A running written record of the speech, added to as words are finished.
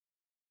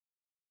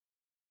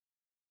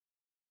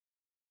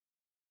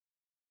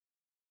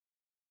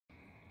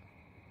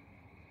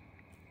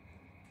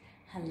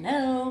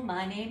Hello,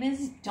 my name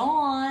is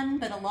Dawn,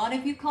 but a lot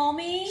of you call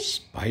me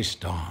Spice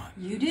Dawn.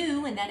 You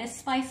do, and that is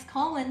Spice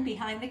Colin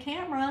behind the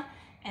camera,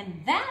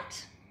 and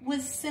that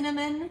was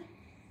Cinnamon.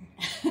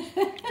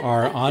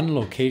 Our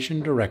on-location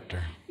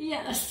director.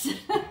 Yes.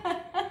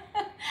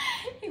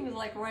 He was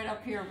like right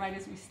up here right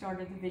as we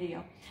started the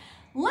video.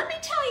 Let me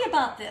tell you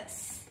about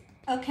this,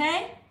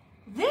 okay?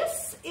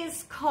 This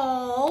is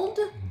called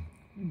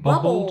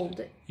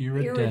Bubbled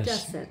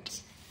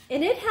Iridescent.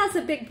 And it has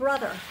a big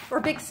brother or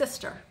big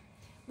sister,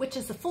 which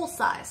is the full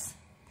size.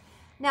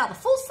 Now the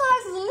full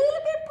size is a little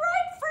bit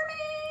bright for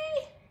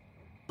me,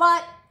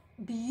 but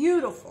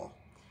beautiful.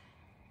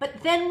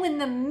 But then when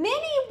the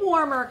mini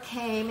warmer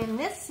came in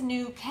this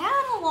new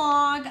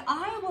catalog,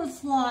 I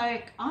was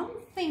like, I'm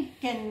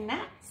thinking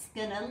that's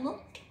gonna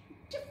look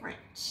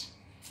different.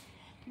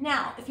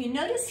 Now, if you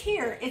notice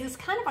here, it is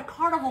kind of a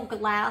carnival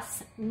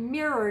glass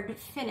mirrored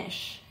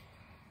finish.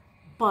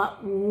 But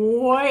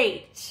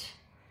wait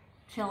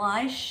till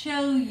I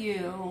show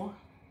you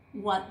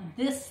what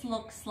this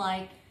looks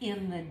like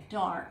in the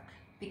dark,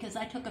 because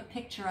I took a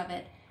picture of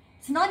it.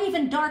 It's not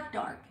even dark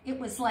dark. It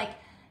was like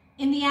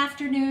in the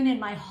afternoon in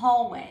my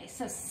hallway,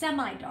 so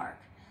semi-dark.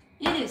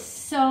 It is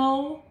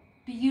so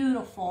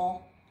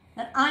beautiful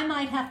that I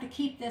might have to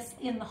keep this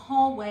in the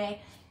hallway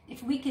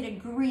if we could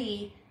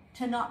agree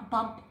to not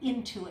bump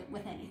into it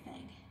with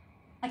anything.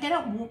 Like, I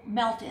don't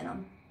melt in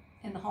them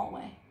in the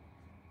hallway,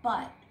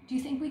 but do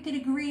you think we could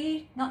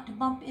agree not to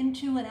bump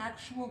into an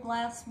actual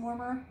glass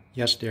warmer?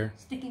 Yes, dear.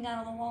 Sticking out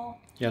of the wall?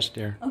 Yes,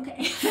 dear. Okay.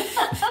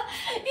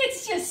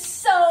 It's just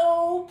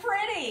so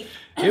pretty.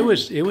 It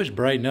was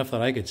bright enough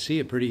that I could see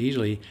it pretty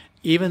easily,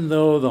 even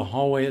though the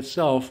hallway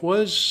itself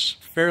was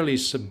fairly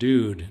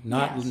subdued,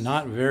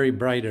 not very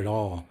bright at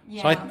all.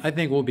 Yeah. So I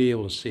think we'll be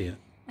able to see it.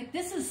 Like,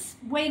 this is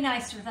way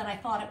nicer than I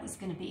thought it was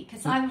going to be,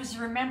 because I was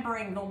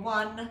remembering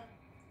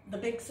the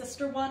big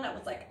sister one. I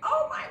was like,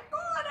 oh my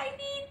God, I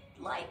need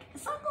like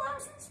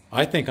sunglasses.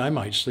 I think I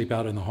might sleep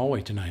out in the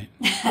hallway tonight.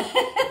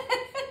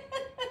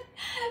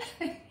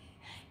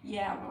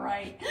 Yeah,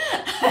 right.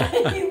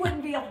 You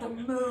wouldn't be able to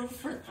move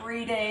for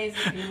 3 days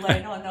if you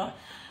laid on a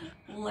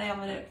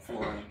laminate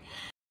floor.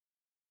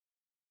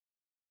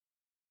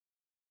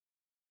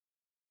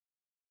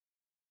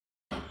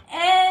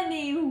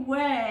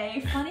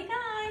 Anyway, funny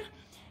guy.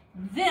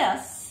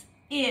 This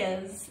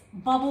is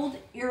Bubbled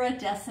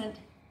Iridescent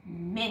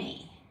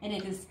Mini. And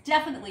it is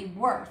definitely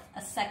worth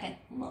a second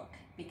look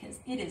because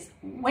it is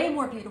way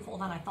more beautiful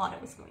than I thought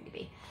it was going to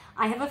be.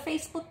 I have a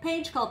Facebook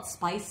page called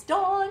Spice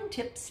Dawn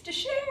Tips to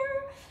Share.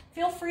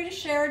 Feel free to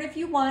share it if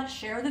you want.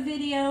 Share the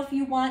video if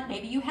you want.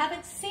 Maybe you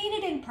haven't seen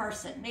it in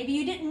person. Maybe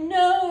you didn't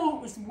know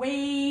it was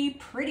way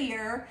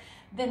prettier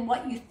than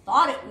what you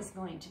thought it was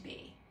going to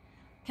be.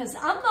 Because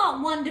I'm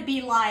not one to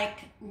be like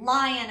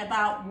lying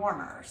about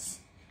warmers.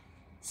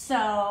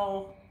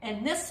 So,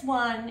 and this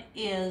one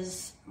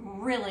is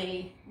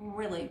really,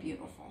 really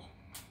beautiful.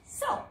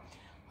 So,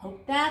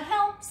 hope that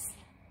helps.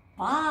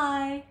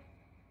 Bye.